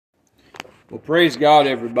Well, praise God,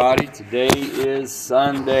 everybody. Today is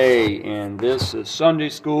Sunday, and this is Sunday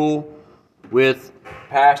School with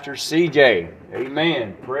Pastor CJ.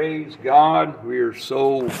 Amen. Praise God. We are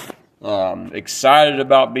so excited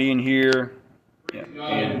about being here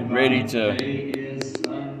and ready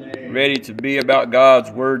to be about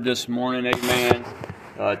God's Word this morning. Amen.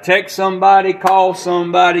 Text somebody, call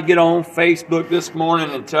somebody, get on Facebook this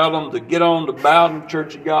morning and tell them to get on the Bowden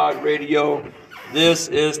Church of God radio. This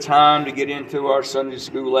is time to get into our Sunday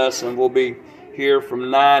school lesson. We'll be here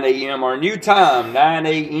from 9 a.m. Our new time, 9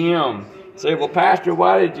 a.m. Say, well, Pastor,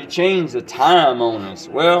 why did you change the time on us?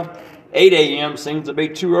 Well, 8 a.m. seems to be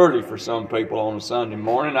too early for some people on a Sunday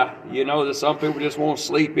morning. That some people just won't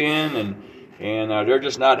sleep in and they're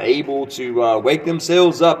just not able to wake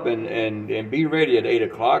themselves up and be ready at 8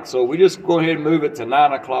 o'clock. So we just go ahead and move it to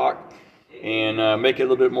 9 o'clock and make it a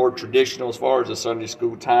little bit more traditional as far as the Sunday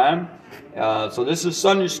school time. So this is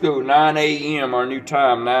Sunday school, 9 a.m., our new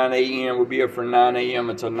time. 9 a.m. We'll be here from 9 a.m.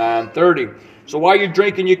 until 9:30. So while you're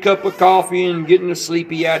drinking your cup of coffee and getting the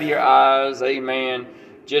sleepy out of your eyes, amen,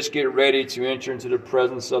 just get ready to enter into the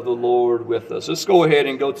presence of the Lord with us. Let's go ahead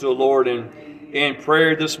and go to the Lord in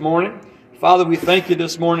prayer this morning. Father, we thank you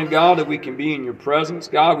this morning, God, that we can be in your presence.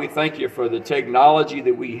 God, we thank you for the technology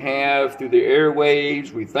that we have through the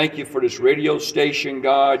airwaves. We thank you for this radio station,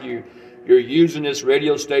 God. You're using this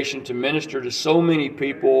radio station to minister to so many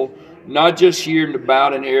people, not just here in the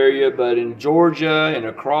Bowden area, but in Georgia and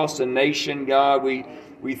across the nation, God.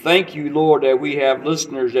 We thank you, Lord, that we have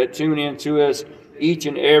listeners that tune in to us each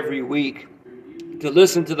and every week to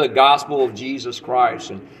listen to the gospel of Jesus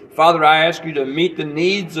Christ. And Father, I ask you to meet the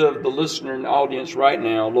needs of the listener and audience right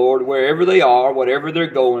now, Lord, wherever they are, whatever they're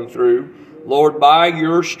going through. Lord, by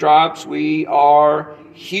your stripes we are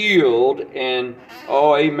healed, and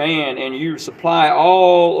amen, and you supply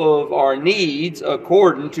all of our needs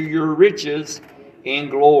according to your riches in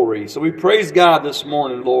glory. So we praise God this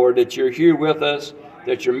morning, Lord, that you're here with us,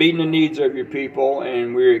 that you're meeting the needs of your people,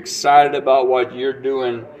 and we're excited about what you're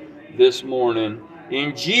doing this morning.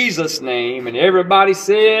 In Jesus' name, and everybody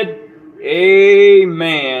said,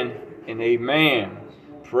 amen and amen.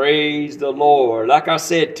 Praise the Lord. Like I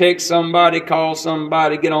said, text somebody, call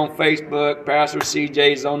somebody, get on Facebook. Pastor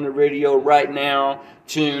CJ's on the radio right now.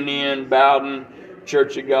 Tune in, Bowden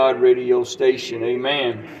Church of God radio station.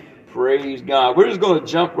 Amen. Praise God. We're just going to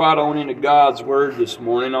jump right on into God's Word this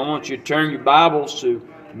morning. I want you to turn your Bibles to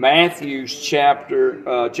Matthew's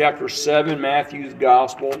chapter 7, Matthew's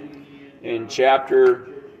Gospel. In chapter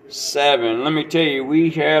 7. Let me tell you,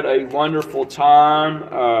 we had a wonderful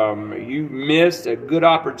time. You missed a good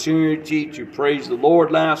opportunity to praise the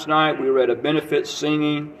Lord last night. We were at a benefit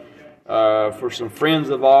singing for some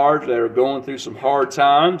friends of ours that are going through some hard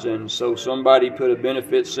times, and so somebody put a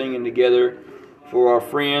benefit singing together for our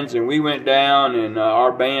friends, and we went down, and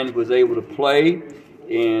our band was able to play.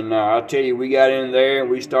 And I'll tell you, we got in there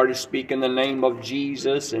and we started speaking the name of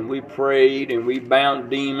Jesus, and we prayed and we bound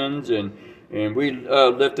demons and we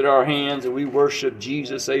lifted our hands and we worshiped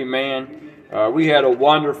Jesus. Amen. We had a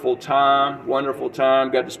wonderful time.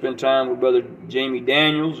 Got to spend time with Brother Jamie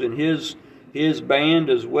Daniels and his band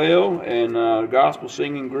as well, and gospel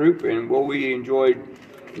singing group, and we enjoyed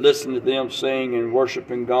listening to them sing and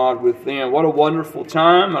worshiping God with them. What a wonderful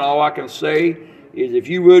time, and all I can say is if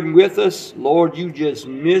you weren't with us, Lord, you just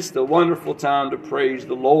missed a wonderful time to praise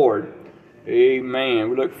the Lord. Amen.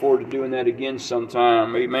 We look forward to doing that again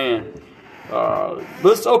sometime. Amen.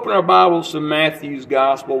 Let's open our Bibles to Matthew's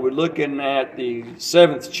Gospel. We're looking at the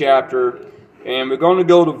 7th chapter, and we're going to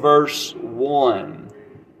go to verse 1.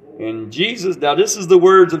 And Jesus, now this is the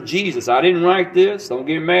words of Jesus. I didn't write this. Don't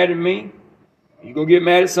get mad at me. You go get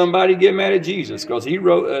mad at somebody, get mad at Jesus, because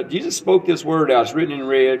Jesus spoke this word out. It's written in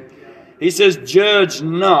red. He says, "Judge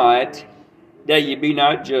not, that ye be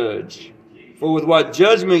not judged. For with what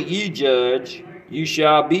judgment ye judge, you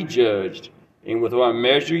shall be judged. And with what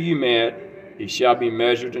measure you met, it shall be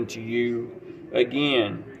measured unto you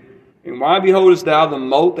again. And why beholdest thou the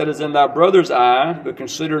mote that is in thy brother's eye, but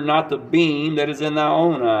consider not the beam that is in thy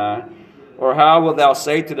own eye? Or how wilt thou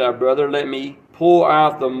say to thy brother, Let me pull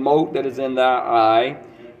out the mote that is in thy eye,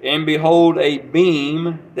 and behold a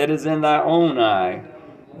beam that is in thy own eye?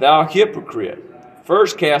 Thou hypocrite,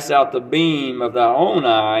 first cast out the beam of thy own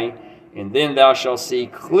eye, and then thou shalt see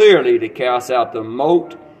clearly to cast out the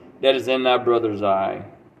mote that is in thy brother's eye."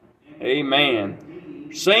 Amen.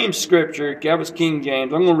 Same scripture, that was King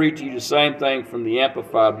James. I'm going to read to you the same thing from the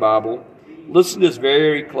Amplified Bible. Listen to this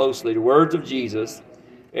very closely, the words of Jesus.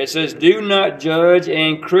 It says, "Do not judge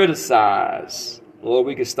and criticize." Lord,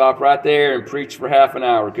 we could stop right there and preach for half an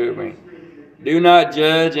hour, couldn't we? Do not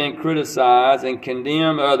judge and criticize and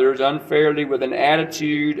condemn others unfairly with an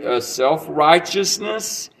attitude of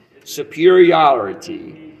self-righteousness,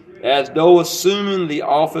 superiority, as though assuming the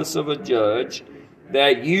office of a judge,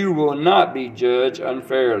 that you will not be judged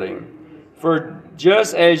unfairly. For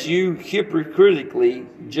just as you hypocritically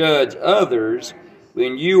judge others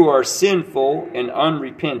when you are sinful and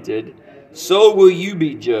unrepented, so will you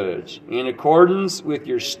be judged in accordance with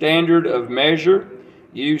your standard of measure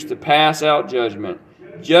used to pass out judgment.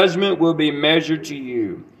 Judgment will be measured to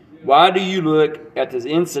you. Why do you look at the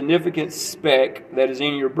insignificant speck that is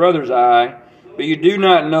in your brother's eye, but you do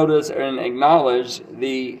not notice and acknowledge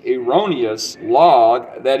the erroneous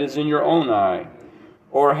log that is in your own eye?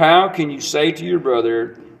 Or how can you say to your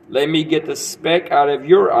brother, let me get the speck out of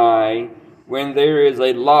your eye, when there is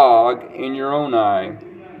a log in your own eye?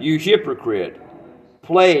 You hypocrite!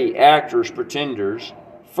 Play actors, pretenders.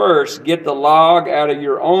 First, get the log out of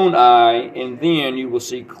your own eye, and then you will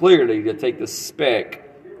see clearly to take the speck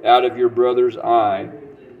out of your brother's eye.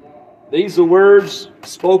 These are words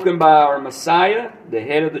spoken by our Messiah, the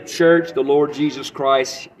head of the church, the Lord Jesus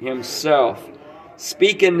Christ himself,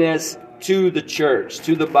 speaking this to the church,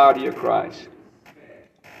 to the body of Christ.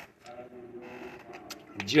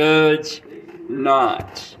 Judge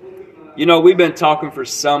not. You know, we've been talking for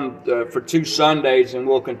 2 Sundays, and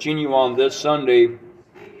we'll continue on this Sunday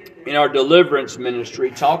in our deliverance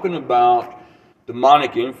ministry, talking about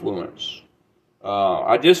demonic influence.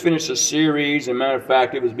 I just finished a series. As a matter of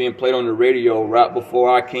fact, it was being played on the radio right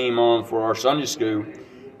before I came on for our Sunday school,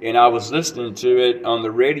 and I was listening to it on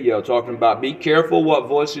the radio, talking about be careful what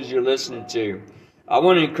voices you're listening to. I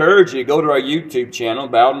want to encourage you, go to our YouTube channel,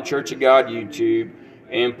 Bowden Church of God YouTube,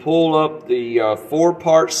 and pull up the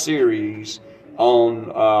 4-part series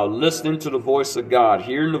on listening to the voice of God,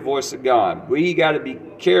 hearing the voice of God. We got to be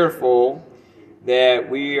careful that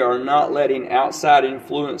we are not letting outside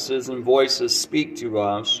influences and voices speak to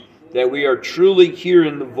us, that we are truly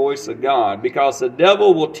hearing the voice of God, because the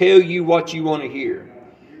devil will tell you what you want to hear.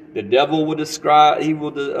 The devil will he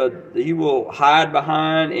will hide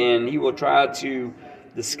behind, and he will try to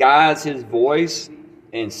disguise his voice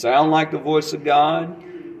and sound like the voice of God.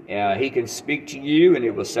 He can speak to you, and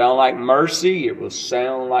it will sound like mercy. It will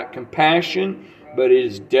sound like compassion, but it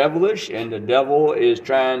is devilish, and the devil is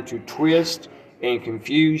trying to twist and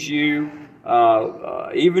confuse you,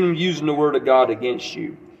 even using the word of God against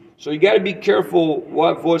you. So you got to be careful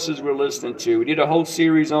what voices we're listening to. We did a whole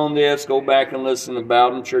series on this. Go back and listen to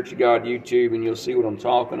Bowden Church of God YouTube, and you'll see what I'm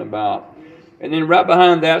talking about. And then right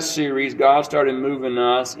behind that series, God started moving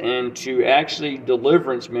us into actually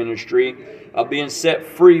deliverance ministry of being set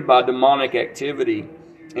free by demonic activity.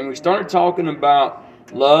 And we started talking about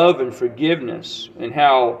love and forgiveness, and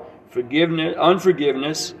how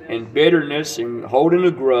unforgiveness and bitterness and holding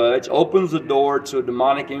a grudge opens the door to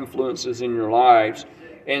demonic influences in your lives.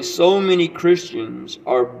 And so many Christians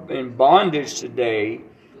are in bondage today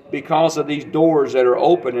because of these doors that are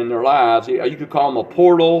open in their lives. You could call them a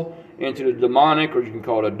portal into the demonic, or you can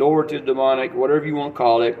call it a door to the demonic, whatever you want to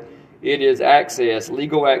call it. It is access,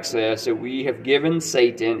 legal access, that we have given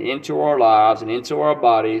Satan into our lives and into our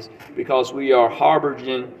bodies, because we are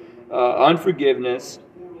harboring unforgiveness.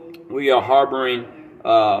 We are harboring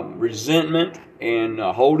resentment and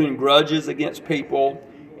holding grudges against people,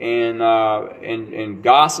 and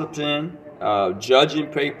gossiping, judging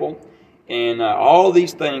people. And all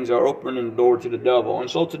these things are opening the door to the devil. And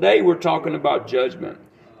so today we're talking about judgment.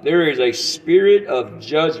 There is a spirit of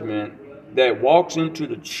judgment that walks into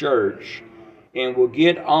the church and will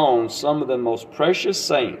get on some of the most precious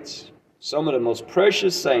saints. Some of the most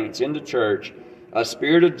precious saints in the church, a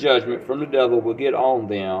spirit of judgment from the devil will get on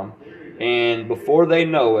them. And before they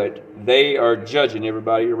know it, they are judging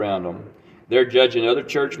everybody around them. They're judging other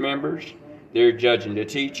church members. They're judging the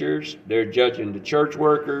teachers. They're judging the church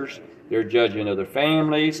workers. They're judging other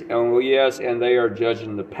families. And they are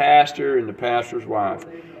judging the pastor and the pastor's wife.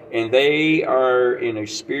 And they are in a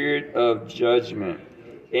spirit of judgment.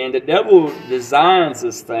 And the devil designs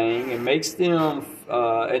this thing and makes them,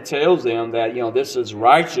 it tells them that, this is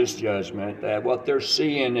righteous judgment, that what they're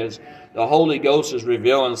seeing is the Holy Ghost is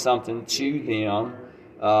revealing something to them,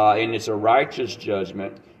 and it's a righteous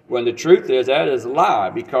judgment. When the truth is, that is a lie,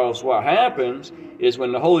 because what happens is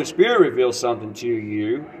when the Holy Spirit reveals something to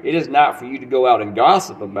you, it is not for you to go out and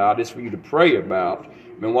gossip about, it's for you to pray about.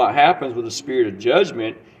 And what happens with the spirit of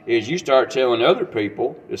judgment is you start telling other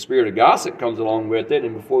people, the spirit of gossip comes along with it,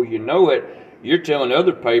 and before you know it, you're telling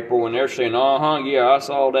other people, and they're saying, yeah, I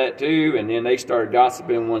saw that too, and then they start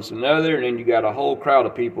gossiping one another, and then you got a whole crowd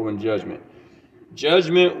of people in judgment.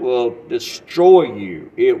 Judgment will destroy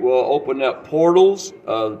you. It will open up portals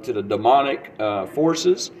to the demonic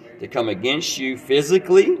forces to come against you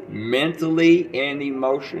physically, mentally, and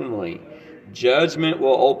emotionally. Judgment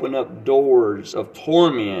will open up doors of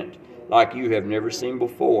torment like you have never seen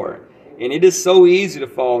before. And it is so easy to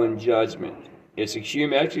fall in judgment. It's a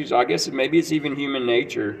human, actually, I guess maybe it's even human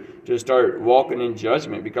nature to start walking in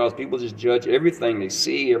judgment because people just judge everything they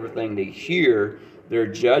see, everything they hear. They're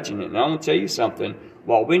judging it. And I'm going to tell you something.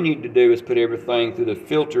 What we need to do is put everything through the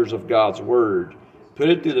filters of God's Word. Put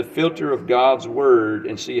it through the filter of God's Word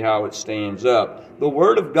and see how it stands up. The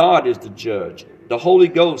Word of God is the judge. The Holy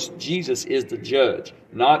Ghost, Jesus, is the judge,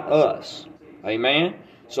 not us. Amen?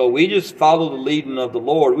 So we just follow the leading of the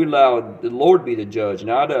Lord. We allow the Lord be the judge,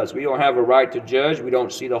 not us. We don't have a right to judge. We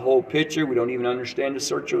don't see the whole picture. We don't even understand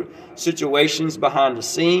the situations behind the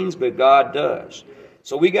scenes, but God does.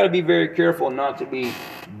 So we got to be very careful not to be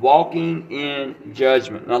walking in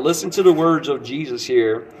judgment. Now listen to the words of Jesus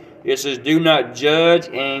here. It says, do not judge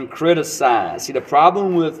and criticize. See, the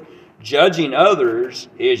problem with judging others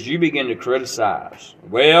is you begin to criticize.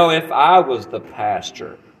 Well, if I was the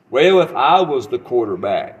pastor. Well, if I was the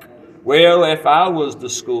quarterback. Well, if I was the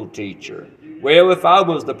school teacher. Well, if I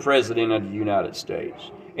was the president of the United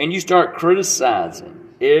States. And you start criticizing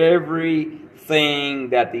everything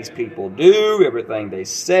that these people do, everything they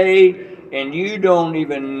say, and you don't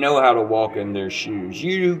even know how to walk in their shoes.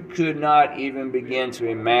 You could not even begin to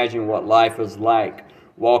imagine what life is like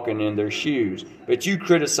walking in their shoes. But you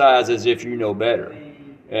criticize as if you know better.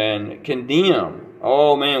 And condemn.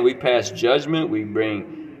 Oh man, we pass judgment.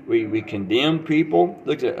 We condemn people.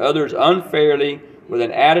 Look at others unfairly with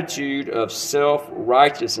an attitude of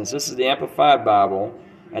self-righteousness. This is the Amplified Bible.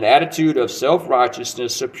 An attitude of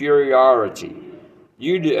self-righteousness, superiority.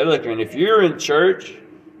 Look, and if you're in church,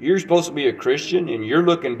 you're supposed to be a Christian, and you're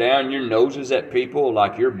looking down your noses at people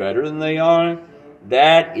like you're better than they are.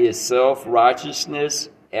 That is self-righteousness,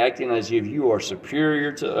 acting as if you are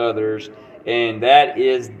superior to others, and that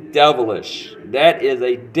is devilish. That is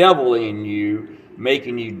a devil in you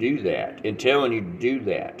making you do that and telling you to do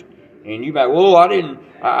that. And you might,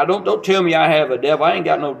 don't tell me I have a devil. I ain't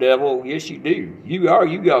got no devil. Yes, you do. You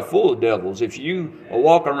got full of devils. If you are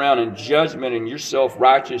walking around in judgment and you're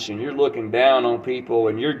self-righteous and you're looking down on people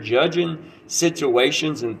and you're judging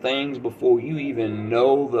situations and things before you even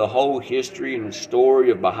know the whole history and the story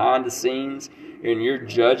of behind the scenes, and you're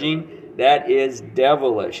judging, that is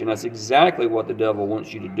devilish. And that's exactly what the devil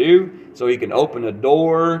wants you to do, so he can open a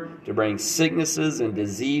door to bring sicknesses and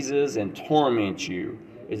diseases and torment you.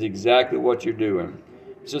 Is exactly what you're doing.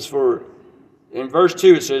 It says in verse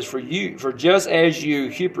 2 it says, for just as you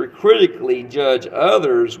hypocritically judge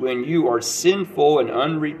others when you are sinful and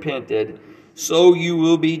unrepented, so you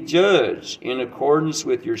will be judged in accordance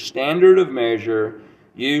with your standard of measure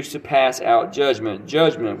used to pass out judgment.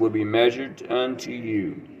 Judgment will be measured unto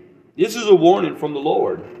you. This is a warning from the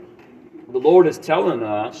Lord. The Lord is telling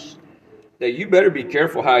us that you better be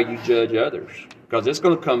careful how you judge others, because it's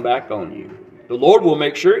going to come back on you. The Lord will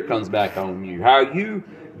make sure it comes back on you. How you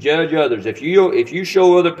judge others. If you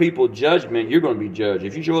show other people judgment, you're going to be judged.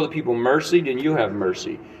 If you show other people mercy, then you'll have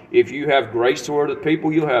mercy. If you have grace toward other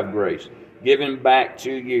people, you'll have grace given back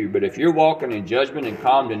to you. But if you're walking in judgment and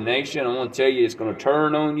condemnation, I want to tell you it's going to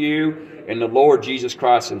turn on you, and the Lord Jesus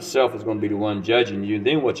Christ himself is going to be the one judging you.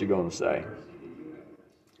 Then what you're going to say?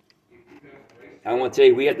 I want to tell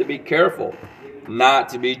you, we have to be careful not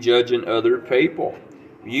to be judging other people.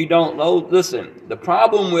 You don't know. Listen, the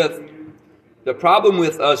problem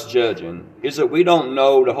with us judging is that we don't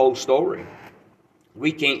know the whole story.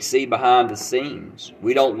 We can't see behind the scenes.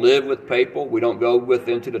 We don't live with people. We don't go with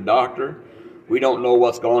them to the doctor. We don't know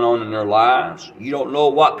what's going on in their lives. You don't know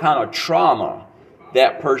what kind of trauma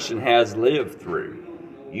that person has lived through.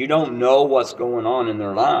 You don't know what's going on in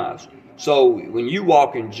their lives. So when you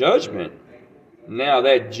walk in judgment, now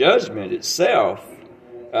that judgment itself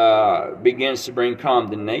begins to bring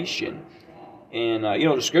condemnation. And,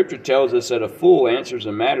 the scripture tells us that a fool answers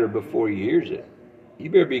a matter before he hears it. You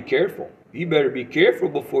better be careful. You better be careful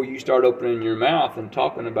before you start opening your mouth and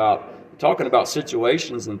talking about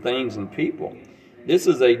situations and things and people. This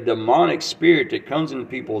is a demonic spirit that comes into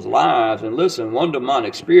people's lives. And listen, one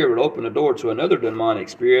demonic spirit will open the door to another demonic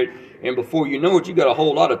spirit. And before you know it, you got a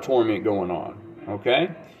whole lot of torment going on.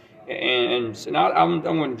 Okay? And I'm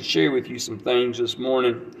going to share with you some things this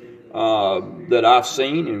morning that I've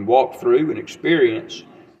seen and walked through and experienced.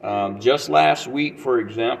 Just last week, for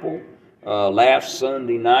example, last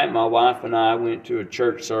Sunday night, my wife and I went to a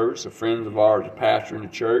church service. A friend of ours, a pastor in the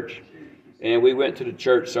church, and we went to the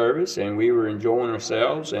church service and we were enjoying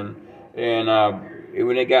ourselves. And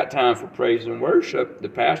when it got time for praise and worship, the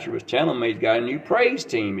pastor was telling me he's got a new praise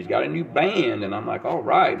team. He's got a new band. And I'm like, all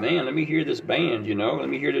right, man, let me hear this band, Let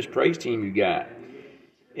me hear this praise team you got.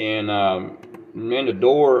 And then the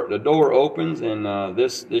door opens, and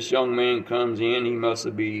this young man comes in. He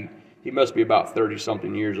must be about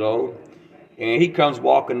 30-something years old. And he comes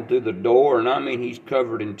walking through the door, and I mean, he's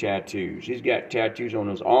covered in tattoos. He's got tattoos on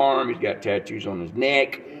his arm. He's got tattoos on his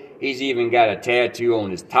neck. He's even got a tattoo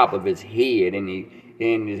on his top of his head, and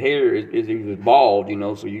his hair is bald,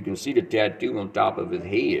 so you can see the tattoo on top of his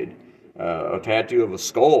head. A tattoo of a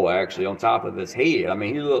skull, actually, on top of his head. I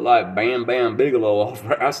mean, he looked like Bam Bam Bigelow off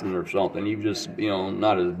wrestling or something. He was just,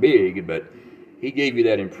 not as big, but he gave you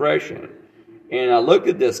that impression. And I looked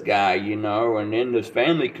at this guy, and then this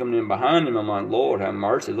family coming in behind him. I'm like, Lord, have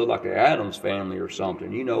mercy. It looked like the Addams family or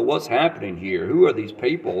something. What's happening here? Who are these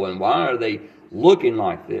people, and why are they looking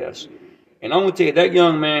like this? And I'm going to tell you, that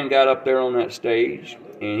young man got up there on that stage,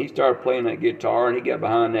 and he started playing that guitar, and he got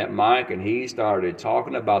behind that mic, and he started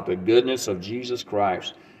talking about the goodness of Jesus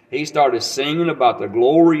Christ. He started singing about the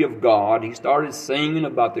glory of God. He started singing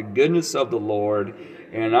about the goodness of the Lord.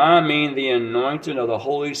 And I mean, the anointing of the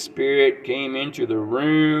Holy Spirit came into the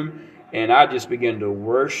room, and I just began to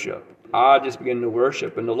worship.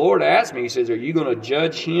 And the Lord asked me, he says, are you going to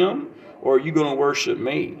judge him, or are you going to worship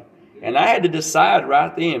me? And I had to decide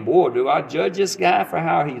right then, boy, do I judge this guy for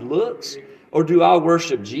how he looks, or do I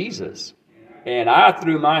worship Jesus? And I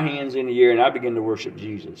threw my hands in the air, and I began to worship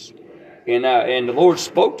Jesus. And the Lord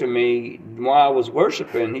spoke to me while I was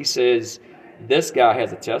worshiping. He says, this guy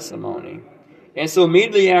has a testimony. And so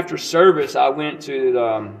immediately after service, I went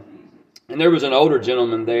to, and there was an older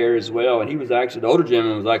gentleman there as well. And he was actually, the older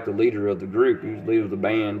gentleman was like the leader of the group. He was the leader of the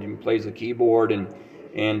band. He plays the keyboard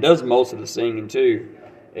and does most of the singing too.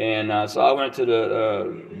 And so I went to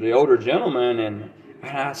the older gentleman, and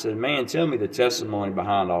I said, man, tell me the testimony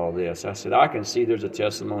behind all of this. I said, I can see there's a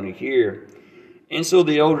testimony here. And so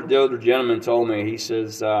the older gentleman told me, he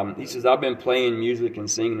says, I've been playing music and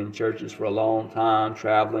singing in churches for a long time,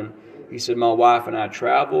 traveling. He said, my wife and I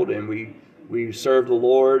traveled, and we served the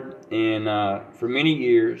Lord and for many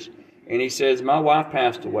years. And he says, my wife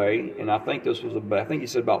passed away, and I think he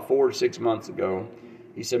said about 4 to 6 months ago.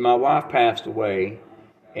 He said, my wife passed away,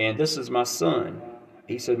 and this is my son.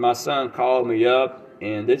 He said, my son called me up,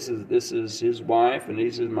 and this is his wife, and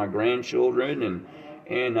these are my grandchildren,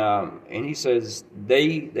 and he says,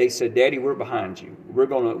 they said, Daddy, we're behind you. We're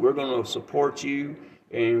gonna support you,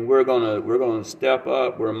 and we're gonna step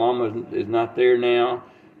up where Mama is not there now,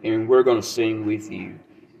 and we're gonna sing with you.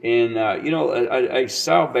 And a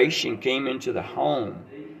salvation came into the home.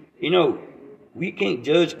 We can't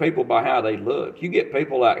judge people by how they look. You get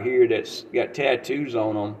people out here that's got tattoos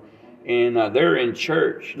on them, and they're in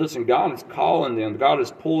church. Listen, God is calling them. God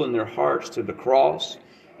is pulling their hearts to the cross.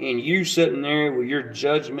 And you sitting there with your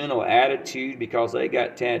judgmental attitude because they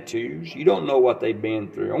got tattoos, you don't know what they've been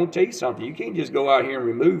through. I want to tell you something. You can't just go out here and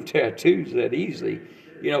remove tattoos that easily.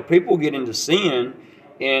 People get into sin,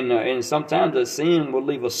 and sometimes the sin will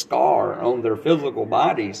leave a scar on their physical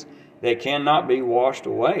bodies that cannot be washed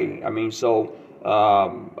away. I mean, so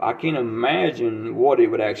I can't imagine what it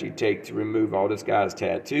would actually take to remove all this guy's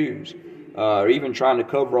tattoos. Even trying to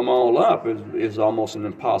cover them all up is almost an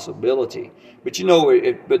impossibility. But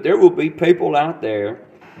but there will be people out there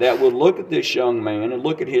that will look at this young man and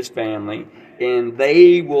look at his family, and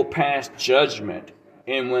they will pass judgment.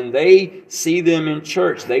 And when they see them in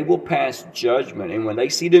church, they will pass judgment. And when they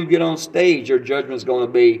see them get on stage, their judgment is going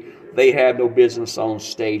to be, they have no business on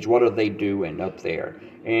stage. What are they doing up there?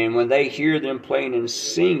 And when they hear them playing and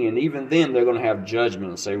singing, even then they're going to have judgment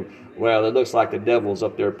and say, well, it looks like the devil's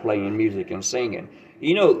up there playing music and singing.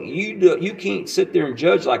 You can't sit there and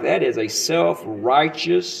judge like that. As a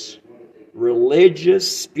self-righteous,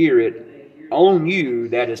 religious spirit on you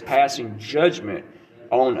that is passing judgment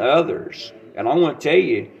on others. And I want to tell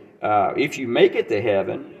you, if you make it to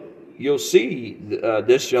heaven, you'll see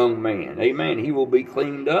this young man. Amen. He will be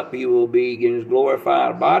cleaned up. He will be in his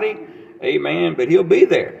glorified body. Amen. But he'll be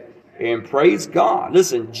there. And praise God.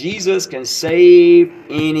 Listen, Jesus can save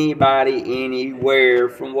anybody anywhere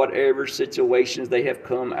from whatever situations they have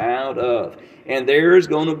come out of. And there's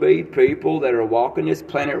going to be people that are walking this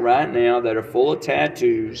planet right now that are full of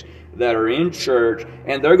tattoos, that are in church,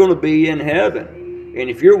 and they're going to be in heaven. And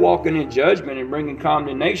if you're walking in judgment and bringing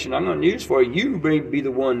condemnation, I'm going to news for you. You may be the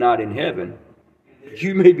one not in heaven.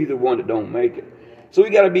 You may be the one that don't make it. So we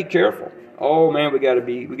got to be careful. Oh man, we got to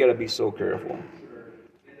be so careful.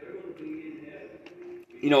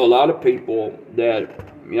 A lot of people that,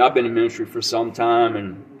 I've been in ministry for some time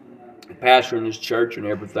and pastoring this church and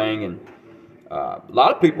everything, and A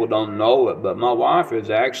lot of people don't know it, but my wife is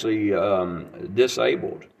actually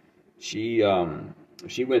disabled. She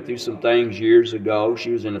she went through some things years ago.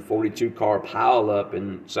 She was in a 42 car pileup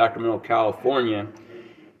in Sacramento, California,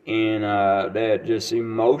 and that just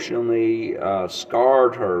emotionally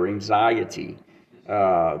scarred her. Anxiety,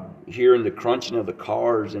 hearing the crunching of the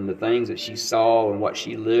cars and the things that she saw and what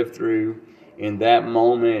she lived through in that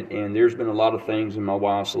moment. And there's been a lot of things in my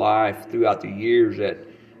wife's life throughout the years that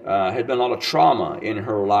had been a lot of trauma in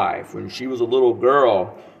her life. When she was a little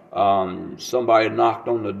girl, somebody knocked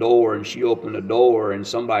on the door and she opened the door and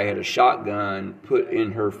somebody had a shotgun put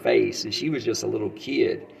in her face, and she was just a little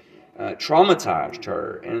kid. Traumatized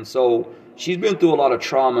her, and so she's been through a lot of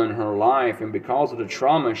trauma in her life, and because of the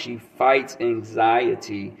trauma she fights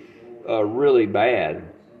anxiety really bad,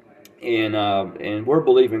 and we're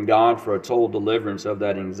believing God for a total deliverance of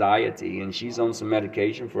that anxiety, and she's on some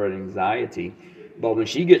medication for that anxiety. But when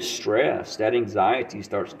she gets stressed, that anxiety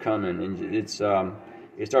starts coming, and it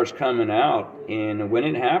starts coming out. And when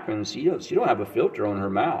it happens, she don't have a filter on her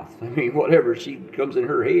mouth. I mean, whatever she comes in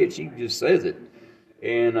her head, she just says it.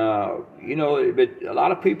 And but a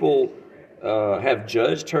lot of people have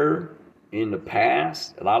judged her in the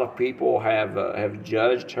past. A lot of people have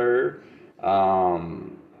judged her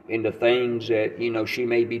in the things that she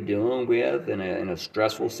may be dealing with in a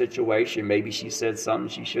stressful situation. Maybe she said something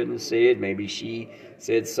she shouldn't have said. Maybe she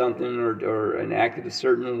said something or acted a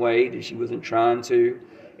certain way that she wasn't trying to.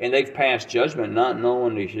 And they've passed judgment not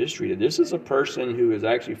knowing the history. That this is a person who is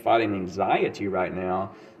actually fighting anxiety right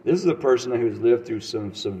now. This is a person who's lived through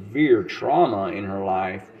some severe trauma in her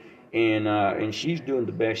life, and she's doing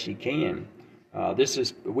the best she can.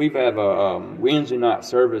 We've have a Wednesday night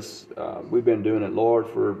service. We've been doing it, Lord,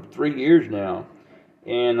 for 3 years now,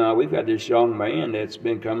 and we've got this young man that's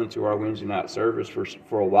been coming to our Wednesday night service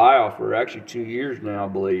for a while, for actually 2 years now, I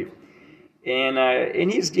believe.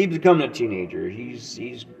 And he's becoming a teenager. He's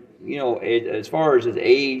as far as his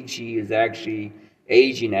age, he is actually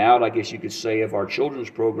aging out, I guess you could say, of our children's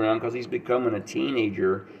program, because he's becoming a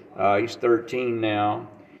teenager. He's 13 now,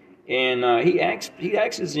 and he acts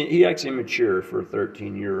immature for a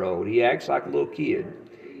 13-year-old. He acts like a little kid,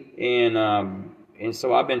 and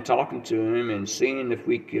so I've been talking to him and seeing if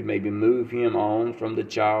we could maybe move him on from the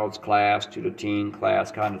child's class to the teen class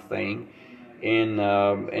kind of thing. And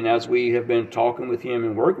as we have been talking with him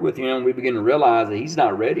and working with him, we begin to realize that he's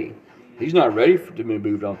not ready. He's not ready to be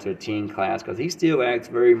moved on to a teen class, because he still acts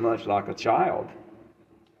very much like a child.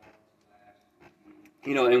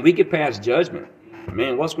 And we could pass judgment.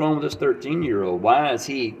 Man, what's wrong with this 13-year-old? Why is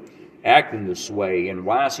he acting this way? And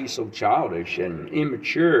why is he so childish and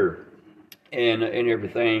immature and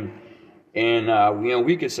everything? And,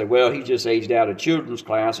 we could say, well, he just aged out of children's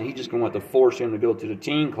class, and he's just going to have to force him to go to the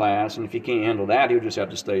teen class. And if he can't handle that, he'll just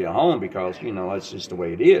have to stay at home because, that's just the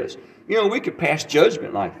way it is. We could pass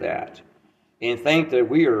judgment like that and think that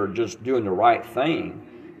we are just doing the right thing.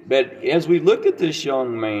 But as we looked at this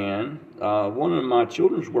young man, one of my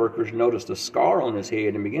children's workers noticed a scar on his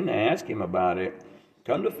head and began to ask him about it.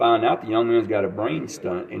 Come to find out, the young man's got a brain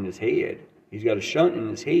stunt in his head. He's got a shunt in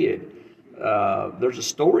his head. There's a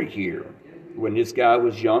story here. When this guy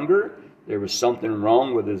was younger, there was something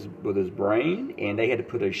wrong with his brain, and they had to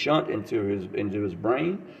put a shunt into his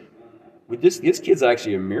brain. This kid's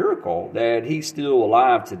actually a miracle that he's still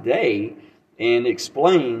alive today, and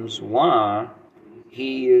explains why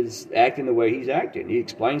he is acting the way he's acting. He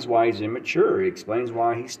explains why he's immature. He explains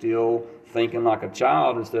why he's still thinking like a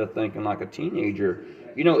child instead of thinking like a teenager.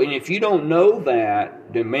 And if you don't know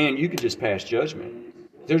that, then man, you could just pass judgment.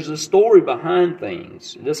 There's a story behind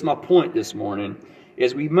things. That's my point this morning,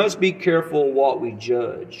 is we must be careful what we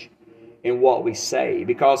judge and what we say,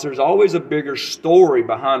 because there's always a bigger story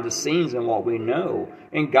behind the scenes than what we know.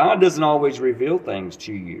 And God doesn't always reveal things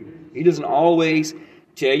to you. He doesn't always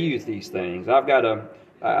tell you these things. I've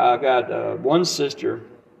got one sister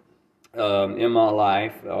in my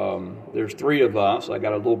life. There's 3 of us. I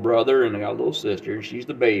got a little brother and I got a little sister. She's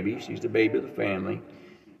the baby. She's the baby of the family.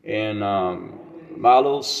 And my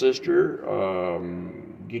little sister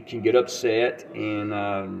can get upset,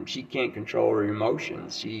 and she can't control her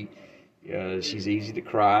emotions. She's easy to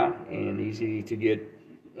cry and easy to get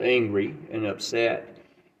angry and upset.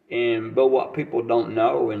 But what people don't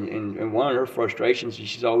know, and one of her frustrations is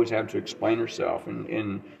she's always having to explain herself.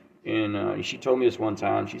 And she told me this one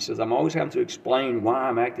time. She says, I'm always having to explain why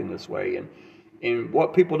I'm acting this way. And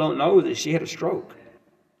what people don't know is that she had a stroke.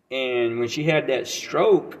 And when she had that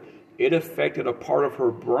stroke, it affected a part of her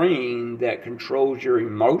brain that controls your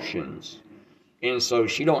emotions. And so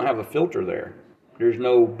she don't have a filter there. There's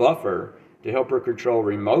no buffer to help her control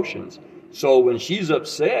her emotions. So when she's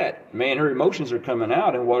upset, man, her emotions are coming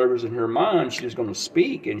out, and whatever's in her mind, she's going to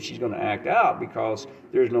speak and she's going to act out because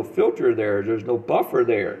there's no filter there. There's no buffer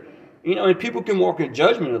there. And people can walk in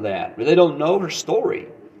judgment of that, but they don't know her story.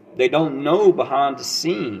 They don't know behind the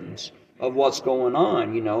scenes of what's going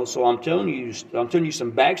on, So I'm telling you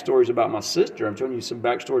some backstories about my sister. I'm telling you some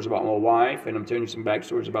backstories about my wife, and I'm telling you some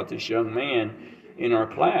backstories about this young man in our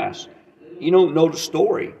class. You don't know the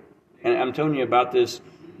story. And I'm telling you about this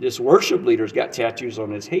worship leader's got tattoos on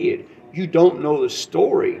his head. You don't know the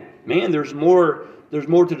story. Man, there's more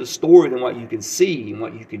to the story than what you can see and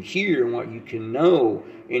what you can hear and what you can know.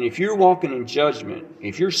 And if you're walking in judgment,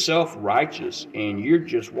 if you're self-righteous and you're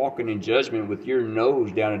just walking in judgment with your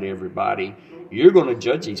nose down at everybody, you're going to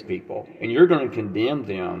judge these people and you're going to condemn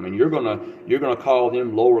them and you're going to call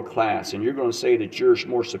them lower class and you're going to say that you're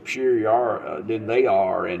more superior than they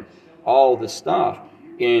are and all this stuff.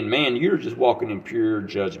 And man, you're just walking in pure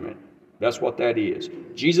judgment. That's what that is.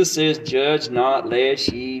 Jesus says, "Judge not,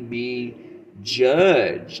 lest ye be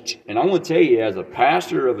judged." And I'm going to tell you, as a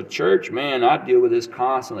pastor of a church, man, I deal with this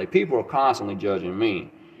constantly. People are constantly judging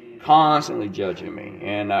me.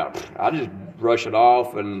 And I just brush it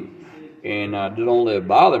off and don't let it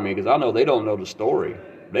bother me because I know they don't know the story.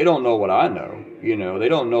 They don't know what I know. They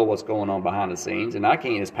don't know what's going on behind the scenes. And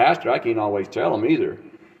as pastor, I can't always tell them either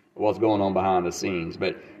what's going on behind the scenes.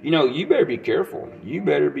 But, you better be careful. You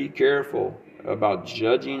better be careful about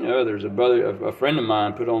judging others. A friend of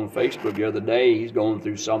mine put on Facebook the other day, he's going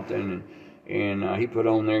through something, and he put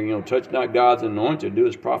on there, touch not God's anointed, do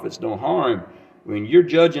his prophets no harm. When you're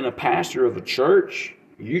judging a pastor of a church,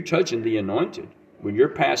 you're touching the anointed. When you're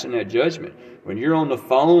passing that judgment, when you're on the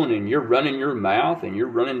phone and you're running your mouth and you're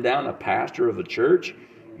running down a pastor of a church,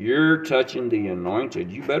 you're touching the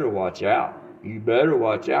anointed. You better watch out.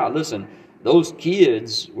 Listen, those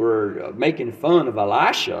kids were making fun of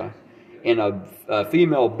Elisha, and a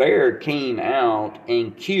female bear came out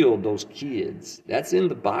and killed those kids. That's in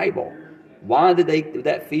the Bible. Why did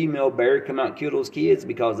that female bear come out and kill those kids?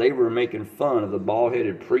 Because they were making fun of the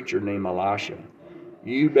bald-headed preacher named Elisha.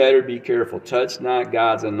 You better be careful. Touch not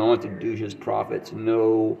God's anointed, do his prophets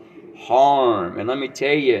no harm. And let me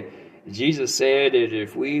tell you, Jesus said that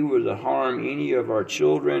if we were to harm any of our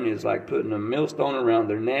children, it's like putting a millstone around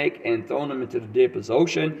their neck and throwing them into the deepest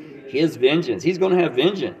ocean. His vengeance. He's going to have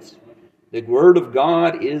vengeance. The word of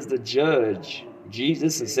God is the judge.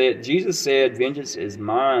 Jesus said, "Vengeance is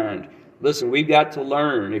mine." Listen, we've got to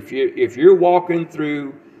learn. If you're walking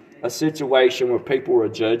through a situation where people are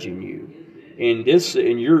judging you, and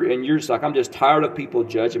you're just like, "I'm just tired of people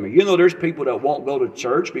judging me." There's people that won't go to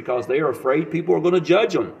church because they are afraid people are going to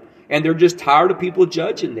judge them. And they're just tired of people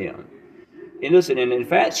judging them. And listen, and if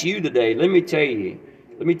that's you today, let me tell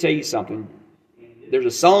you something. There's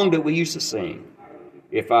a song that we used to sing.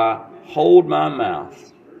 If I hold my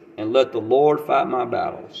mouth and let the Lord fight my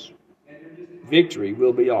battles, victory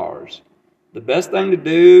will be ours. The best thing to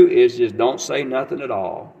do is just don't say nothing at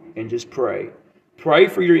all and just pray. Pray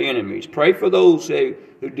for your enemies. Pray for those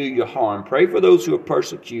who do you harm. Pray for those who are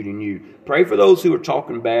persecuting you. Pray for those who are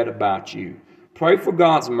talking bad about you. Pray for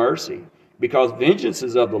God's mercy, because vengeance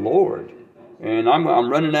is of the Lord. And I'm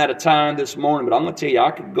running out of time this morning, but I'm going to tell you, I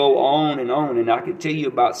could go on, and I could tell you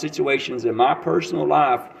about situations in my personal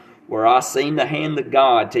life where I seen the hand of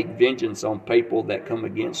God take vengeance on people that come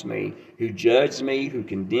against me, who judged me, who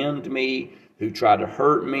condemned me, who tried to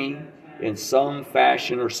hurt me in some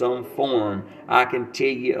fashion or some form. I can tell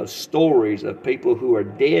you of stories of people who are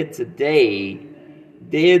dead today,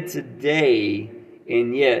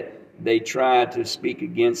 and yet they tried to speak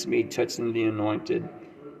against me, touching the anointed,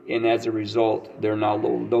 and as a result, they're no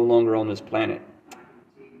longer on this planet.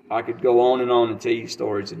 I could go on and tell you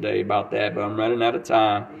stories today about that, but I'm running out of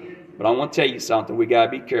time. But I want to tell you something. We got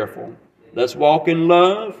to be careful. Let's walk in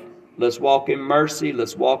love. Let's walk in mercy.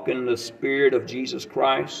 Let's walk in the Spirit of Jesus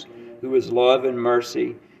Christ, who is love and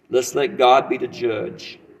mercy. Let's let God be the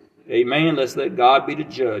judge. Amen. Let's let God be the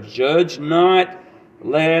judge. Judge not,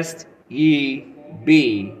 lest ye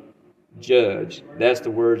be judged. That's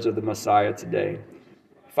the words of the Messiah today.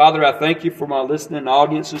 Father, I thank you for my listening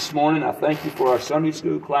audience this morning. I thank you for our Sunday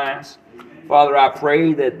school class. Father, I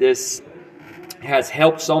pray that this has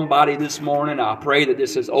helped somebody this morning. I pray that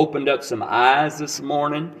this has opened up some eyes this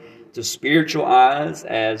morning, to spiritual eyes,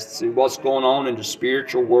 as to what's going on in the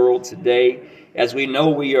spiritual world today. As we know,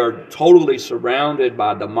 we are totally surrounded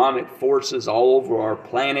by demonic forces all over our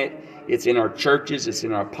planet. It's in our churches, it's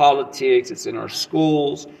in our politics, it's in our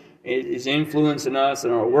schools. It is influencing us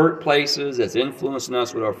in our workplaces. It's influencing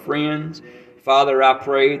us with our friends. Father, I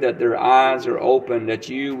pray that their eyes are open, that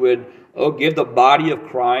you would give the body of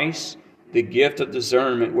Christ the gift of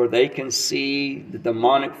discernment where they can see the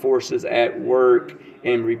demonic forces at work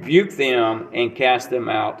and rebuke them and cast them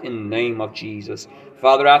out in the name of Jesus.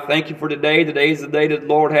 Father, I thank you for today. Today is the day that the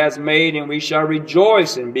Lord has made, and we shall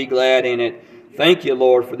rejoice and be glad in it. Thank you,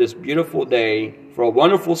 Lord, for this beautiful day, for a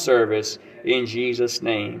wonderful service, in Jesus'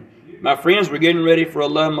 name. My friends, we're getting ready for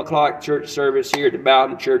 11 o'clock church service here at the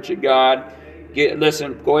Bowden Church of God.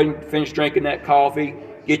 Listen, go ahead and finish drinking that coffee.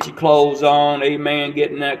 Get your clothes on, amen,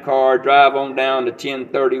 get in that car, drive on down to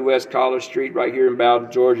 1030 West College Street right here in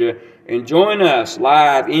Bowden, Georgia, and join us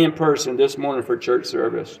live in person this morning for church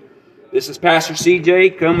service. This is Pastor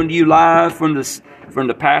CJ coming to you live from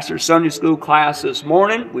the Pastor's Sunday School class this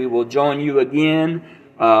morning. We will join you again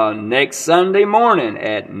next Sunday morning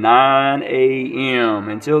at 9 a.m.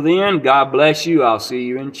 Until then, God bless you. I'll see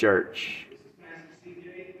you in church.